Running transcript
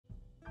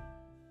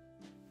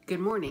Good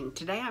morning.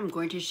 Today I'm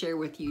going to share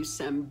with you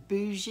some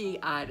bougie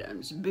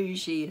items.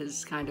 Bougie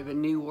is kind of a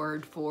new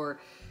word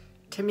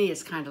to me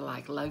it's kind of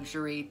like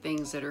luxury,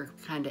 things that are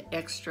kind of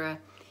extra.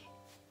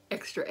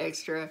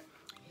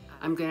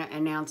 I'm going to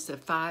announce the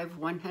 5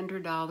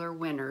 $100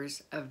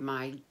 winners of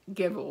my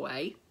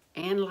giveaway.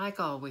 And like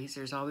always,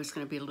 there's always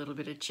going to be a little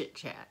bit of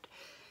chit-chat.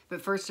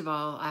 But first of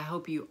all, I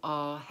hope you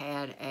all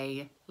had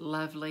a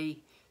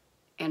lovely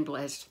and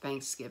blessed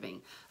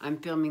Thanksgiving. I'm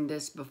filming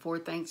this before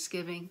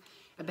Thanksgiving.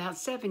 About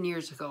 7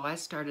 years ago, I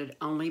started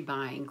only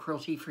buying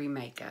cruelty-free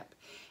makeup.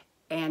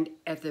 And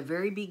at the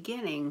very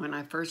beginning, when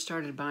I first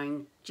started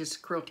buying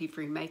just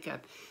cruelty-free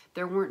makeup,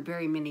 there weren't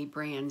very many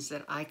brands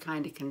that I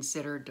kind of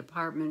considered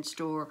department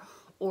store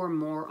or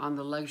more on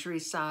the luxury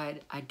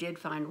side. I did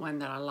find one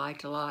that I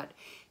liked a lot,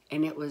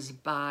 and it was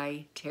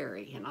by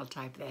Terry, and I'll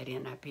type that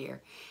in up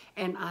here.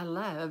 And I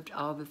loved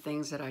all the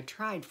things that I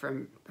tried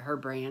from her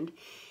brand,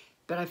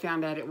 but I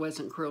found out it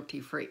wasn't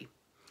cruelty-free.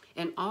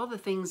 And all the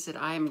things that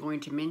I am going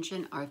to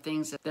mention are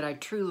things that I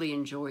truly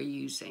enjoy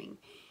using.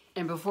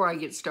 And before I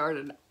get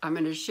started, I'm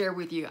going to share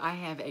with you, I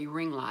have a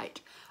ring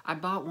light. I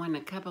bought one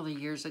a couple of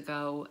years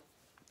ago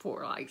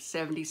for like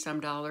 $70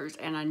 some,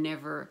 and I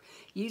never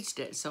used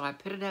it. So I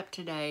put it up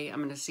today. I'm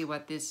going to see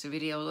what this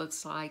video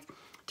looks like.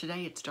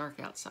 Today it's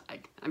dark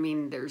outside. I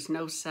mean, there's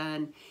no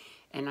sun,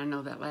 and I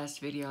know that last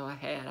video I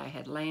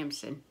had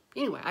lamps. And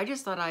anyway, I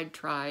just thought I'd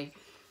try.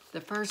 The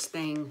first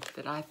thing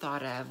that I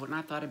thought of when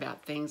I thought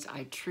about things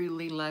I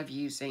truly love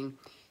using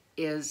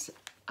is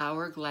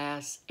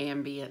Hourglass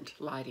Ambient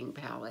Lighting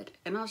Palette.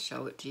 And I'll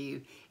show it to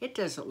you. It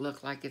doesn't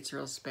look like it's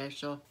real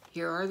special.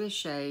 Here are the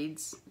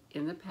shades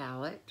in the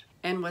palette.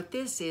 And what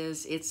this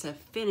is, it's a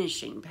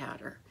finishing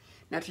powder.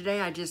 Now today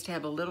I just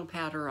have a little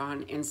powder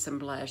on and some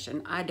blush,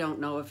 and I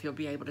don't know if you'll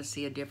be able to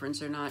see a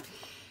difference or not.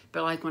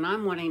 But like when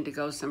I'm wanting to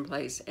go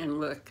someplace and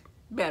look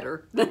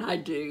better than I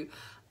do,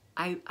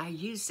 I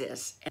use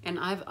this, and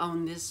I've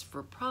owned this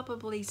for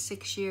probably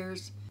 6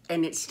 years,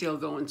 and it's still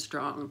going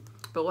strong.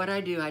 But what I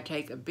do, I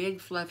take a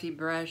big fluffy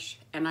brush,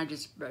 and I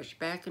just brush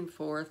back and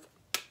forth,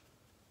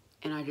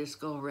 and I just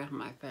go around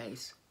my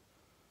face.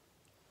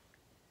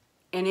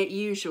 And it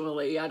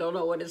usually, I don't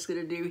know what it's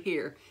going to do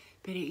here,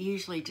 but it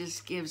usually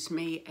just gives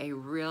me a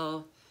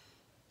real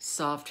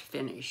soft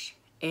finish,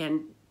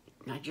 and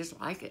I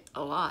just like it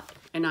a lot,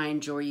 and I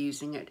enjoy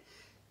using it.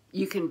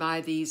 You can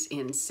buy these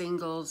in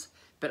singles,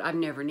 but I've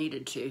never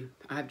needed to.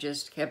 I've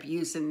just kept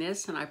using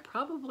this, and I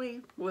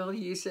probably will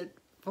use it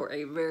for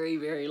a very,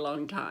 very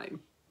long time.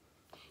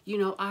 You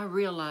know, I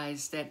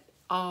realize that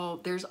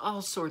there's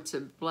all sorts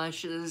of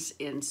blushes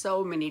in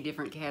so many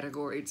different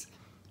categories.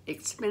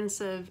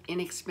 Expensive,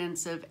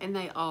 inexpensive, and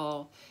they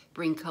all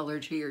bring color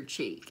to your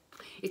cheek.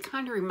 It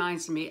kind of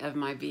reminds me of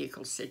my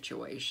vehicle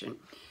situation.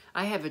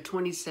 I have a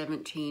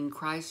 2017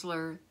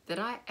 Chrysler that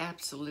I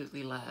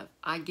absolutely love.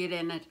 I get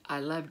in it,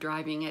 I love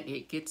driving it.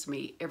 It gets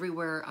me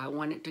everywhere I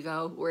want it to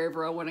go,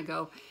 wherever I want to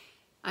go.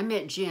 I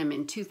met Jim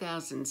in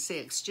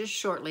 2006, just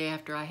shortly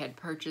after I had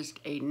purchased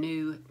a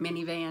new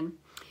minivan.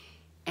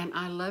 And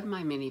I love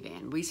my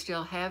minivan. We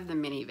still have the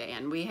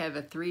minivan. We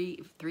have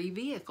three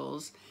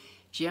vehicles.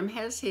 Jim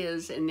has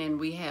his, and then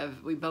we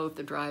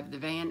both drive the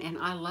van, and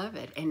I love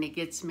it, and it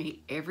gets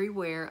me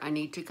everywhere I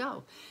need to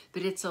go.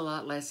 But it's a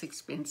lot less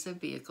expensive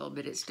vehicle,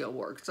 but it still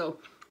works. So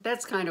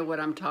that's kind of what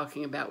I'm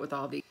talking about with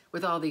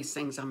all these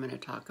things I'm going to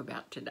talk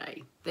about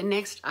today. The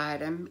next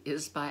item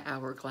is by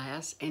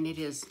Hourglass, and it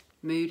is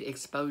Mood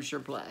Exposure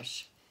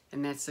Blush,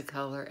 and that's the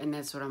color, and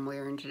that's what I'm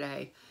wearing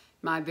today.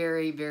 My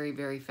very, very,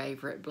 very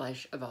favorite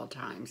blush of all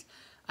times.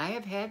 I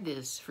have had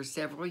this for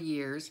several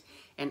years,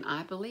 and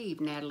I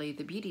believe Natalie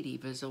the Beauty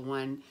Diva is the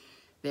one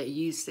that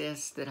used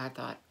this that I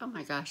thought, oh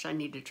my gosh, I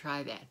need to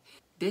try that.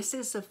 This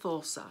is a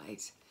full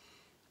size.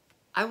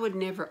 I will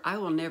never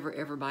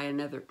ever buy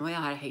another,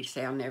 well, I hate to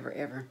say I'll never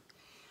ever.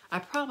 I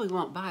probably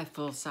won't buy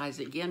full size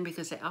again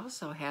because they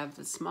also have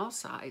the small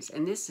size,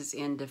 and this is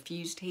in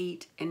Diffused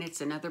Heat, and it's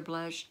another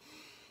blush.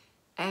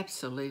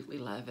 Absolutely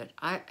love it.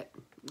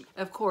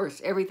 Of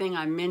course, everything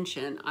I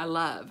mention, I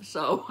love,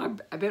 so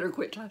I better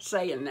quit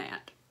saying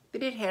that.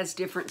 But it has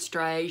different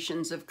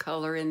striations of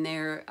color in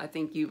there. I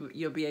think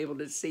you'll be able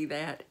to see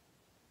that.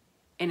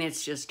 And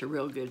it's just a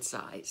real good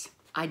size.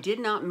 I did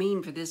not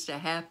mean for this to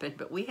happen,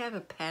 but we have a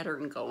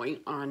pattern going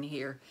on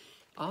here.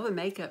 All the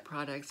makeup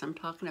products I'm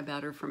talking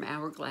about are from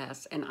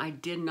Hourglass, and I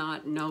did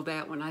not know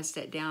that when I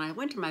sat down. I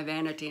went to my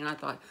vanity and I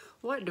thought,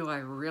 what do I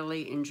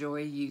really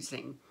enjoy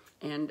using?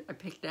 And I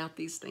picked out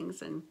these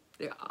things, and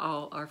they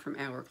all are from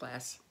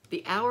Hourglass.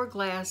 The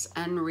Hourglass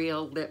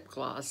Unreal Lip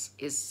Gloss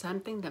is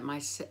something that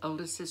my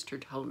oldest sister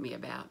told me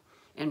about.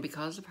 And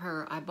because of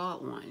her, I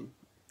bought one.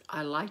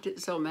 I liked it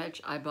so much,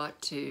 I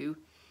bought two,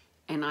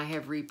 and I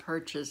have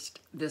repurchased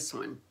this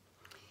one.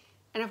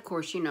 And of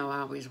course, you know, I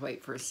always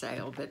wait for a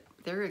sale, but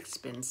they're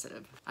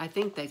expensive. I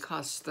think they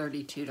cost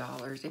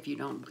 $32 if you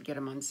don't get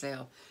them on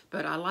sale.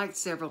 But I like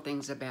several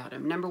things about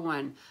them. Number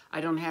one,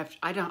 I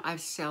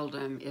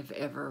seldom, if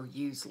ever,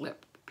 use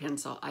lip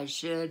pencil. I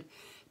should,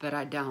 but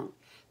I don't.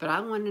 But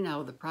I want to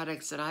know the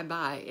products that I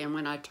buy, and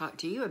when I talk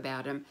to you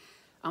about them,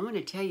 I want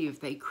to tell you if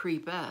they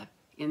creep up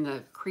in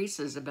the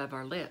creases above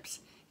our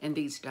lips, and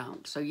these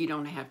don't, so you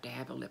don't have to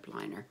have a lip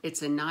liner.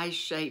 It's a nice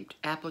shaped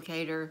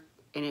applicator,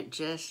 and it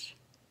just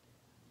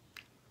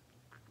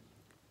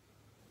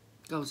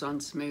goes on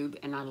smooth,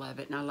 and I love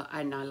it,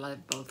 and I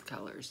love both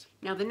colors.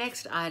 Now the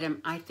next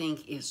item I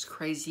think is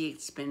crazy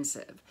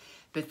expensive,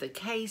 but the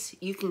case,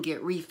 you can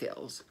get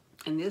refills,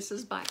 and this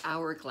is by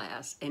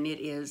Hourglass, and it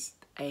is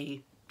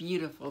a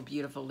beautiful,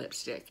 beautiful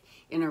lipstick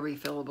in a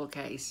refillable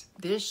case.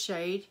 This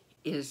shade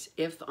is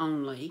If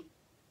Only,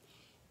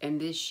 and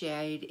this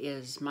shade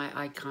is My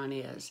Icon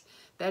Is.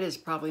 That is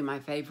probably my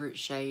favorite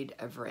shade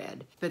of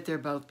red, but they're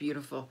both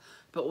beautiful.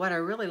 But what I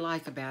really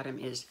like about them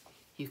is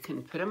you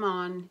can put them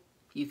on,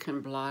 you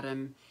can blot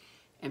them,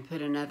 and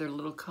put another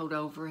little coat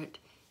over it,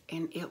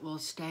 and it will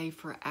stay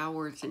for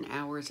hours and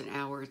hours and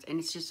hours, and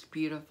it's just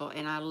beautiful,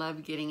 and I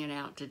love getting it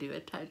out to do a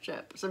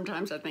touch-up.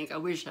 Sometimes I think I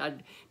wish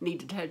I'd need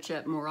to touch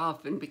up more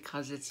often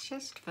because it's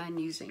just fun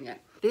using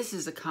it. This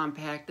is a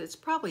compact that's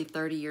probably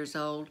 30 years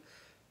old.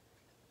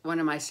 One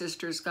of my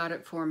sisters got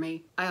it for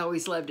me. I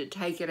always love to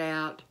take it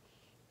out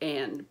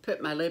and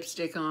put my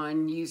lipstick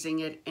on using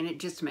it, and it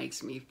just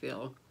makes me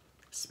feel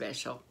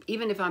special.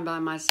 Even if I'm by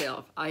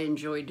myself, I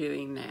enjoy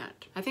doing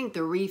that. I think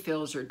the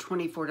refills are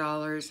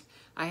 $24.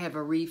 I have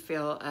a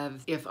refill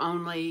of If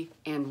Only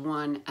and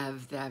one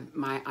of the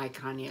My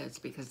Icon Is,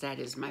 because that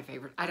is my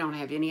favorite. I don't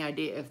have any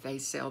idea if they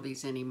sell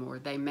these anymore.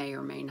 They may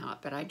or may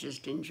not, but I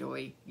just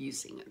enjoy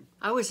using them.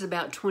 I was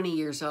about 20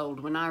 years old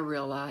when I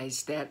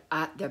realized that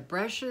the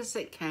brushes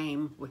that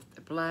came with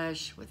the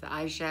blush, with the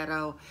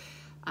eyeshadow,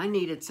 I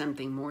needed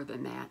something more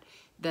than that.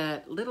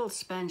 The little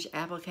sponge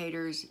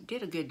applicators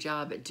did a good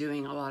job at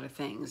doing a lot of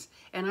things.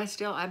 And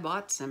I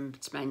bought some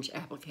sponge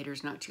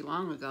applicators not too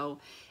long ago,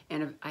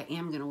 and I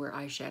am gonna wear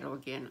eyeshadow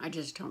again. I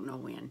just don't know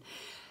when.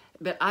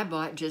 But I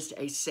bought just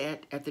a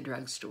set at the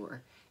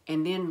drugstore.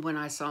 And then when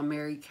I saw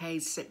Mary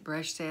Kay's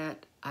brush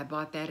set, I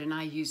bought that, and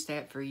I used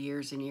that for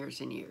years and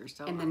years and years.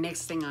 And the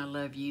next thing I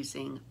love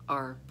using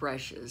are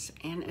brushes,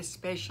 and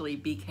especially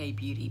BK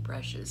Beauty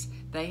brushes.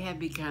 They have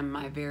become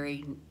my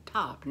very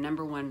top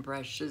 #1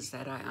 brushes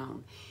that I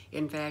own.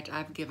 In fact,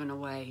 I've given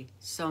away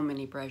so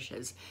many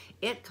brushes.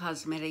 It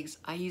Cosmetics,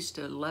 I used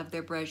to love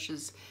their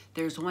brushes.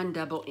 There's one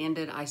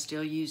double-ended I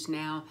still use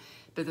now,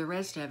 but the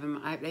rest of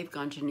them, they've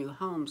gone to new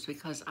homes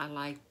because I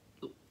like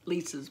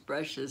Lisa's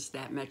brushes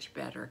that much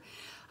better.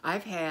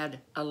 I've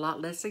had a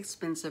lot less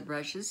expensive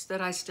brushes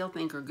that I still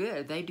think are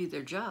good. They do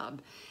their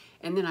job.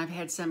 And then I've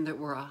had some that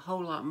were a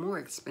whole lot more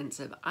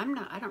expensive. I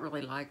don't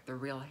really like the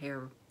real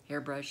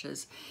hair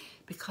brushes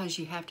because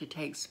you have to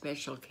take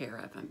special care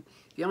of them.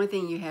 The only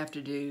thing you have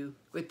to do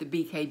with the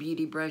BK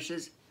Beauty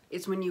brushes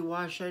is when you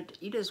wash it,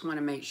 you just want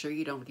to make sure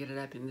you don't get it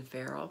up in the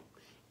ferrule.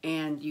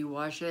 And you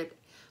wash it.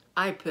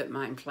 I put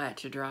mine flat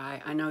to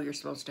dry. I know you're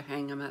supposed to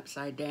hang them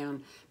upside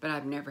down, but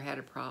I've never had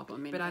a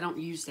problem. But I don't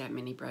use that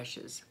many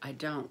brushes. I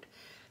don't.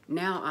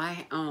 Now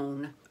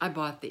I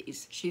bought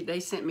these. They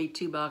sent me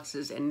 2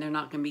 boxes, and they're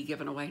not going to be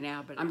given away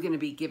now, but I'm going to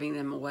be giving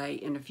them away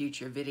in a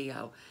future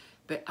video.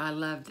 But I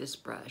love this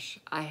brush.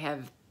 I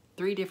have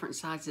 3 different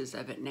sizes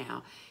of it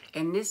now.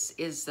 And this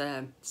is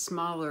the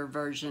smaller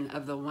version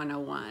of the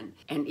 101.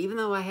 And even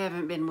though I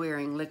haven't been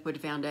wearing liquid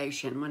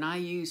foundation, when I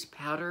use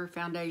powder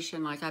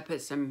foundation, like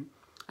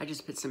I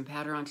just put some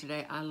powder on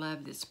today. I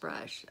love this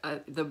brush.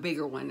 The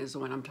bigger one is the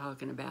one I'm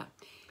talking about.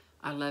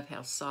 I love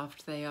how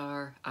soft they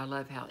are. I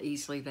love how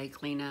easily they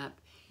clean up.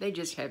 They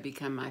just have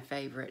become my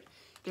favorite.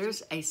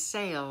 There's a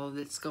sale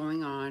that's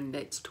going on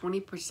that's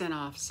 20%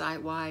 off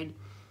site-wide,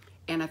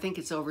 and I think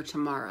it's over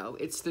tomorrow.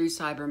 It's through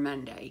Cyber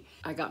Monday.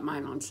 I got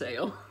mine on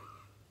sale.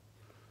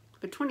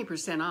 But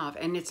 20% off,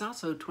 and it's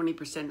also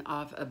 20%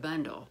 off a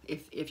bundle.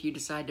 If you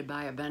decide to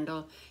buy a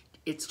bundle,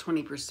 it's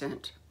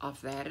 20%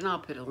 off that, and I'll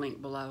put a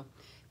link below.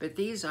 But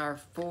these are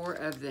 4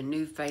 of the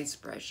new face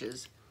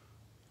brushes,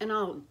 and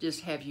I'll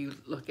just have you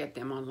look at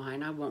them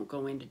online. I won't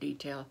go into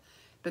detail,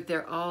 but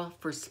they're all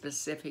for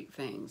specific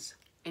things.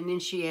 And then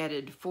she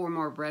added 4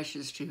 more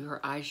brushes to her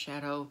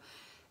eyeshadow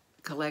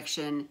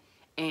collection,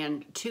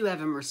 and 2 of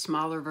them are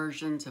smaller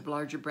versions of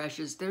larger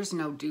brushes. There's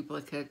no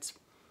duplicates,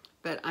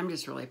 but I'm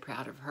just really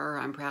proud of her.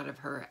 I'm proud of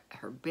her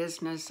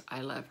business.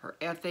 I love her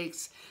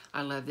ethics.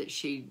 I love that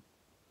she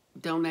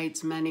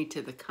donates money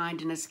to the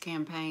kindness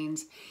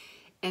campaigns,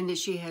 and that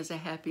she has a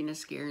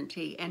happiness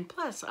guarantee. And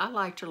plus, I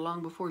liked her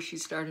long before she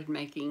started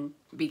making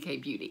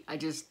BK Beauty. I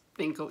just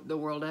think the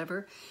world of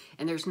her,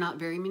 and there's not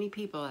very many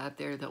people out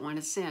there that want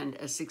to send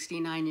a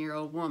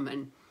 69-year-old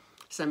woman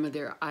some of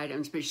their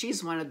items, but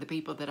she's one of the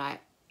people that I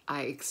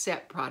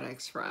accept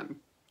products from,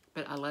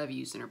 but I love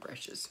using her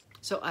brushes.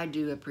 So I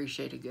do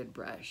appreciate a good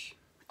brush.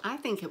 I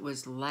think it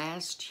was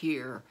last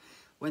year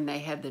when they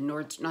had the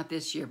not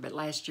this year, but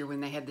last year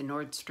when they had the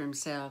Nordstrom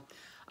sale,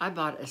 I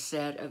bought a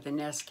set of the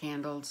Nest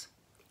candles,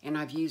 and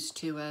I've used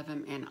 2 of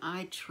them, and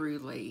I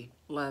truly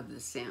love the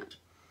scent.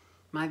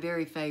 My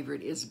very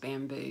favorite is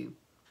bamboo.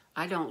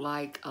 I don't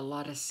like a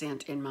lot of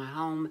scent in my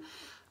home.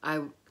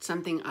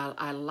 Something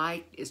I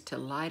like is to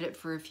light it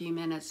for a few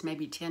minutes,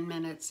 maybe 10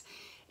 minutes,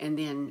 and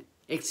then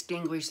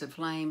extinguish the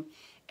flame,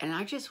 and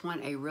I just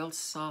want a real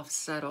soft,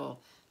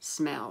 subtle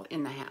smell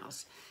in the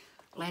house.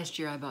 Last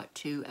year I bought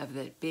 2 of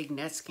the big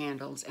Nest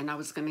candles, and I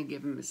was going to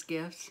give them as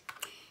gifts,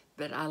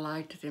 but I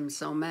liked them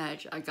so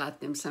much I got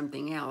them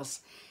something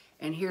else.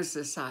 And here's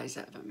the size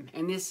of them.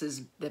 And this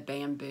is the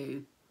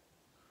bamboo.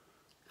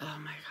 Oh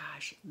my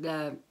gosh.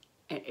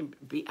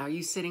 Are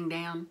you sitting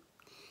down?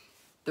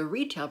 The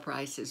retail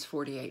price is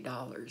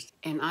 $48,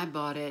 and I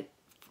bought it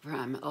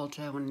from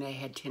Ulta when they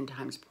had 10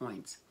 times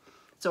points.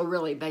 So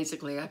really,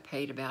 basically, I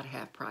paid about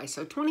half price.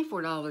 So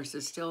 $24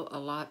 is still a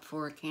lot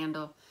for a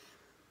candle,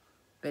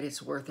 but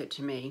it's worth it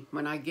to me.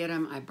 When I get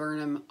them, I burn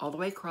them all the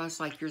way across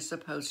like you're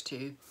supposed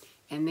to,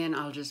 and then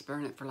I'll just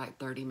burn it for like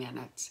 30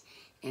 minutes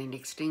and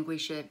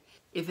extinguish it.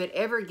 If it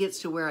ever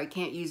gets to where I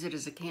can't use it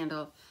as a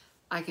candle,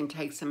 I can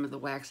take some of the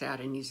wax out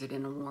and use it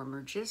in a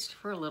warmer just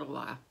for a little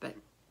while, but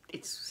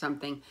it's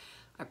something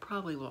I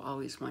probably will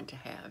always want to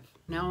have.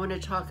 Now I want to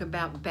talk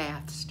about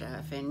bath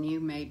stuff, and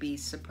you may be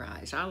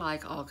surprised. I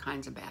like all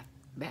kinds of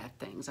bath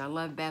things. I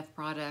love bath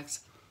products,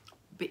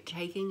 but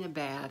taking a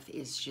bath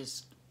is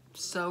just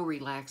so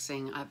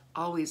relaxing. I've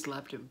always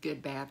loved a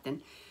good bath,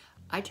 and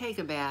I take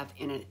a bath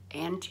in an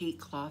antique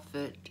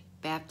clawfoot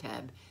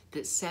bathtub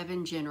that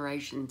 7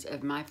 generations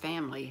of my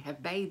family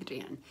have bathed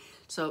in.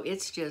 So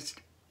it's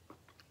just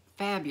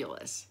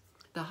fabulous.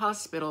 The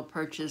hospital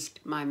purchased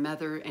my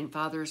mother and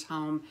father's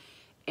home,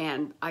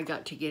 and I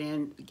got to get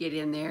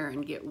in there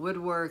and get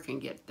woodwork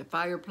and get the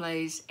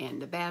fireplace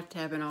and the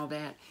bathtub and all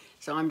that.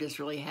 So I'm just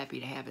really happy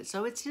to have it.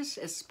 So it's just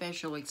a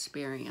special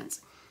experience.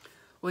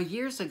 Well,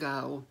 years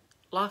ago,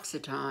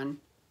 L'Occitane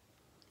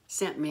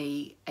sent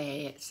me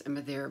some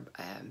of their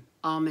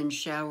almond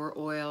shower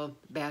oil,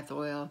 bath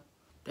oil.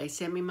 They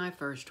sent me my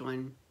first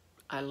one.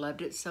 I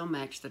loved it so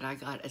much that I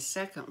got a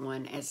second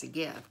one as a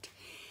gift.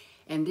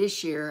 And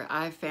this year,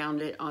 I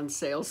found it on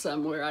sale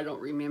somewhere, I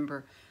don't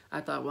remember. I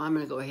thought, well, I'm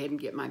gonna go ahead and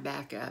get my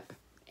backup.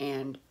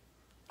 And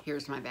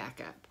here's my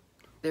backup.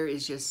 There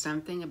is just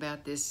something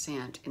about this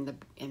scent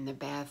in the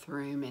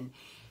bathroom and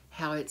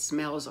how it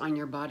smells on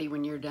your body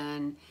when you're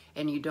done,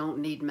 and you don't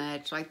need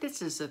much. Like,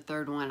 this is the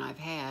 3rd one I've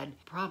had,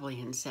 probably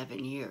in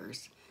 7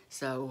 years.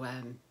 So,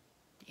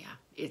 yeah,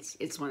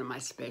 it's one of my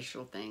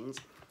special things.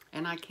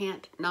 And I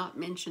can't not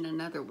mention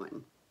another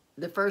one.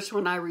 The first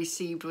one I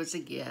received was a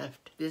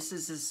gift. This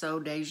is a Sol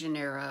de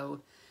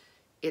Janeiro.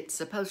 It's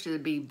supposed to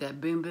be the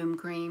Boom Boom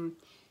Cream.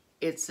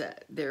 It's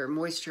their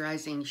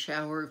moisturizing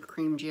shower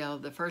cream gel.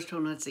 The first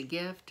one was a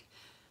gift.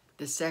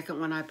 The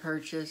second one I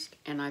purchased,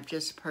 and I've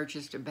just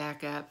purchased a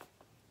backup,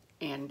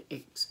 and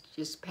it's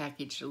just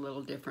packaged a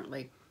little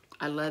differently.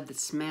 I love the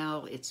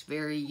smell. It's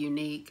very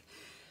unique.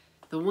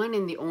 The one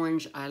in the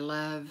orange I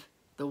love.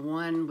 The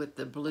one with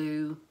the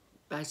blue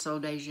by Sol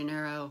de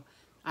Janeiro,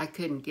 I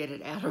couldn't get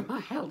it out of my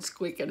house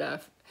quick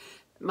enough.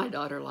 My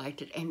daughter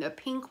liked it. And the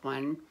pink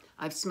one,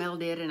 I've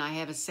smelled it and I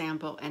have a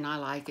sample and I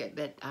like it,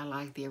 but I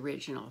like the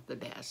original the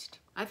best.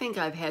 I think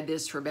I've had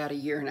this for about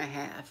 1.5 years.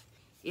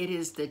 It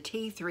is the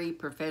T3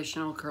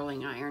 Professional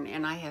Curling Iron,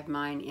 and I have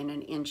mine in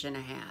 1.5 inches.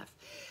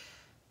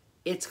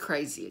 It's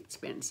crazy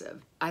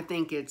expensive. I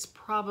think it's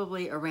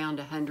probably around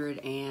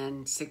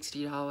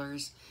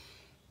 $160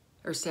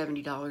 or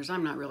 $70.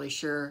 I'm not really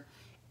sure.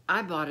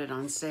 I bought it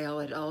on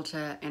sale at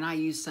Ulta, and I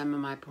used some of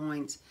my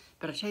points,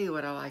 but I'll tell you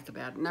what I like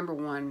about it. Number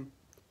one,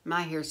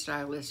 my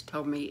hairstylist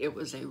told me it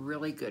was a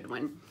really good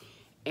one,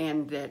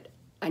 and that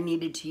I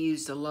needed to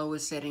use the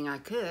lowest setting I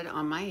could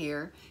on my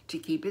hair to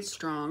keep it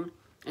strong.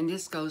 And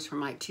this goes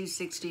from like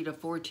 260 to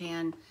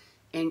 410,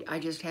 and I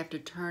just have to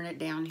turn it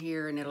down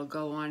here and it'll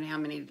go on how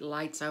many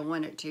lights I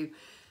want it to.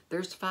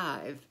 There's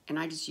 5, and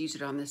I just use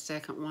it on the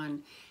second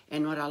one.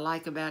 And what I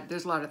like about it,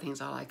 there's a lot of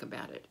things I like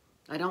about it.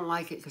 I don't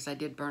like it because I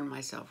did burn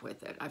myself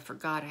with it. I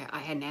forgot I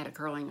hadn't had a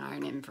curling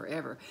iron in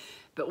forever.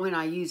 But when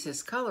I use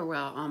this color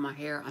well on my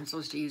hair, I'm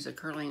supposed to use a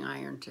curling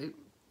iron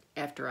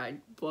after I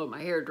blow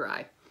my hair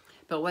dry.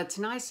 But what's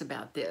nice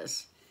about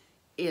this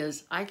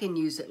is I can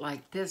use it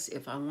like this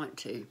if I want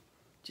to.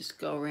 Just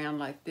go around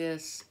like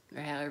this,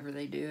 or however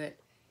they do it.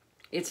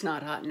 It's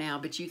not hot now,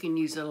 but you can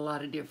use it a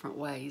lot of different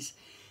ways.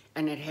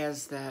 And it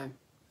has the,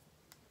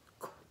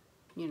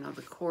 you know,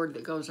 the cord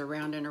that goes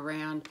around and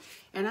around.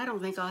 And I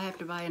don't think I'll have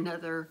to buy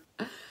another,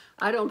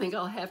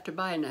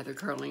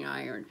 curling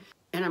iron.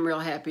 And I'm real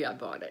happy I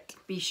bought it.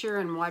 Be sure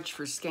and watch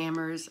for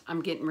scammers.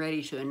 I'm getting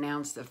ready to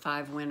announce the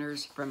 5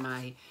 winners from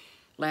my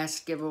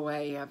last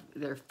giveaway.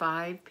 There are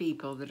 5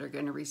 people that are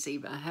going to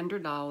receive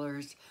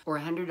 $100 or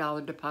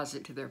 $100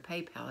 deposit to their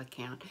PayPal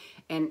account,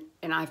 and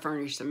I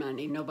furnish the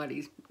money.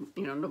 Nobody's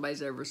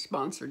ever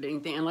sponsored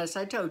anything unless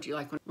I told you.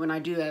 Like when I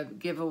do a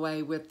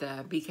giveaway with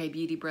the BK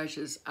Beauty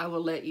brushes, I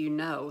will let you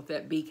know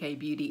that BK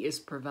Beauty is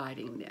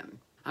providing them.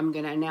 I'm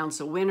going to announce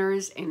the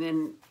winners, and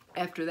then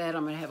after that,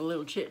 I'm going to have a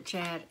little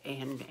chit-chat,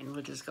 and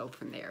we'll just go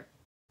from there.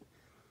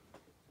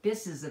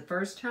 This is the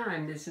first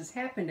time this has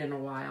happened in a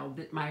while,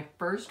 that my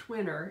first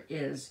winner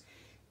is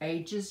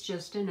Age is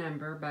Just a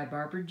Number by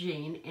Barbara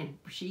Jean, and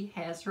she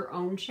has her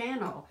own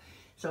channel.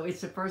 So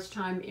it's the first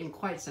time in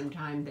quite some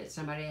time that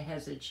somebody that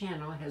has a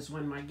channel has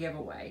won my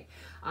giveaway.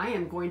 I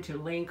am going to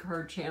link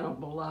her channel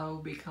below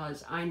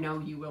because I know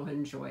you will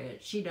enjoy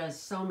it. She does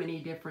so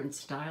many different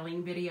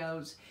styling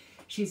videos.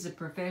 She's a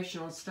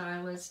professional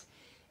stylist,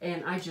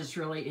 and I just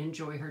really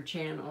enjoy her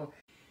channel.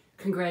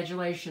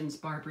 Congratulations,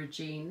 Barbara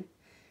Jean.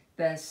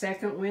 The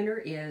second winner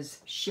is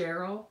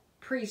Cheryl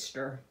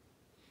Priester.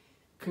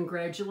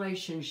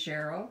 Congratulations,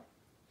 Cheryl.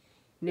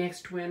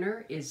 Next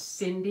winner is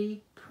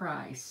Cindy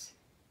Price.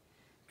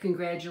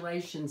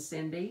 Congratulations,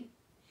 Cindy.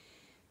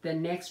 The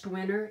next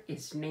winner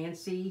is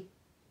Nancy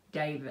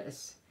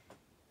Davis.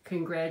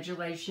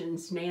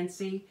 Congratulations,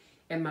 Nancy.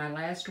 And my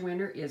last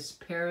winner is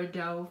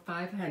Peridot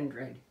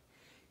 500.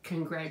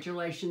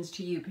 Congratulations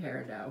to you,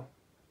 Peridot.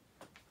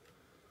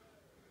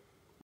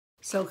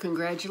 So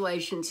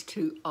congratulations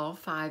to all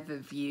 5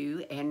 of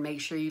you, and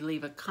make sure you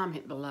leave a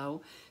comment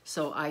below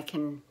so I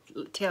can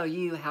tell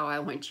you how I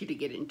want you to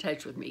get in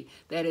touch with me.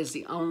 That is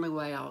the only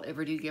way I'll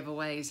ever do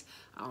giveaways.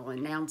 I'll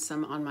announce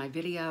them on my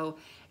video,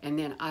 and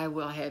then I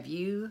will have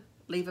you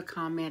leave a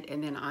comment,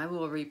 and then I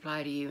will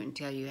reply to you and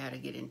tell you how to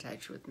get in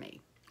touch with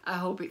me. I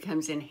hope it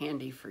comes in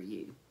handy for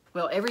you.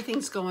 Well,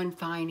 everything's going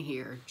fine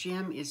here.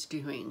 Jim is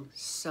doing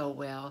so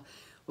well.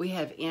 We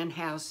have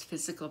in-house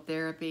physical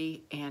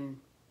therapy, and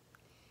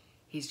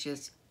he's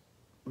just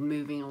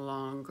moving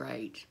along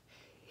great.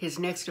 His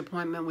next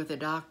appointment with the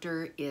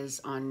doctor is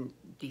on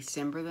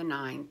December the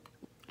 9th,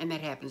 and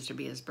that happens to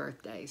be his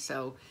birthday.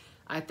 So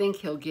I think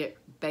he'll get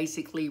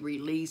basically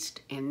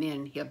released, and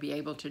then he'll be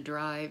able to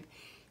drive.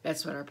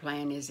 That's what our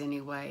plan is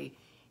anyway,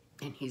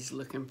 and he's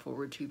looking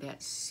forward to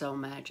that so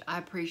much. I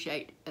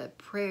appreciate the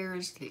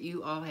prayers that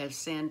you all have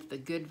sent, the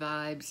good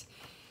vibes.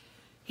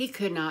 He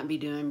could not be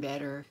doing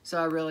better, so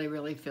I really,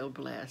 really feel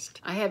blessed.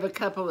 I have a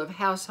couple of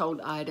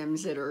household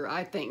items that are,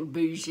 I think,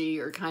 bougie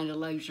or kind of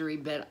luxury,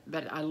 but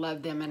I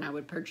love them and I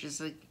would purchase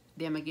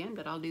them again,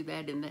 but I'll do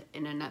that in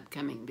an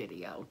upcoming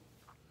video.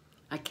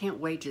 I can't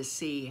wait to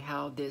see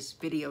how this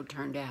video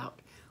turned out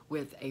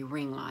with a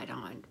ring light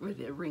on, with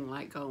a ring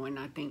light going.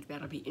 I think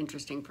that'll be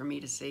interesting for me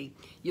to see.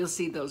 You'll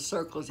see those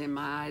circles in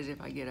my eyes if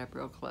I get up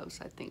real close.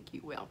 I think you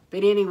will.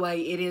 But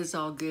anyway, it is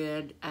all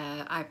good.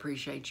 I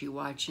appreciate you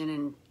watching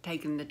and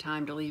taking the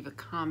time to leave a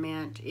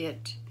comment.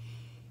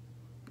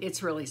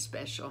 It's really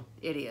special.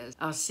 It is.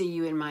 I'll see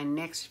you in my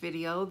next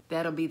video.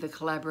 That'll be the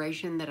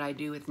collaboration that I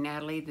do with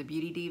Natalie, the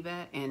Beauty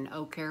Diva, and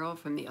O. Carol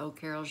from the O.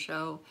 Carol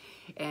Show.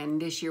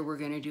 And this year we're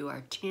going to do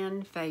our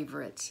 10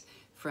 favorites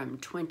from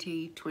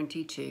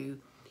 2022,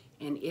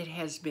 and it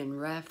has been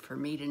rough for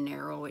me to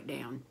narrow it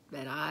down,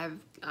 but I've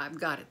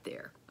got it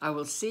there. I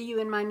will see you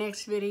in my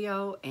next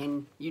video,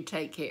 and you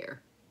take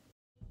care.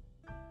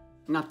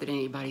 Not that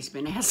anybody's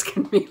been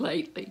asking me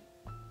lately,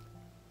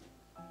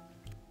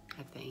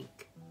 I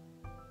think.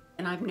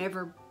 And I've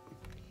never,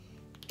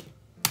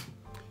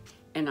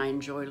 and I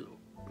enjoy,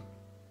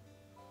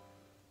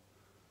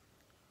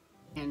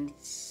 and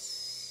 6.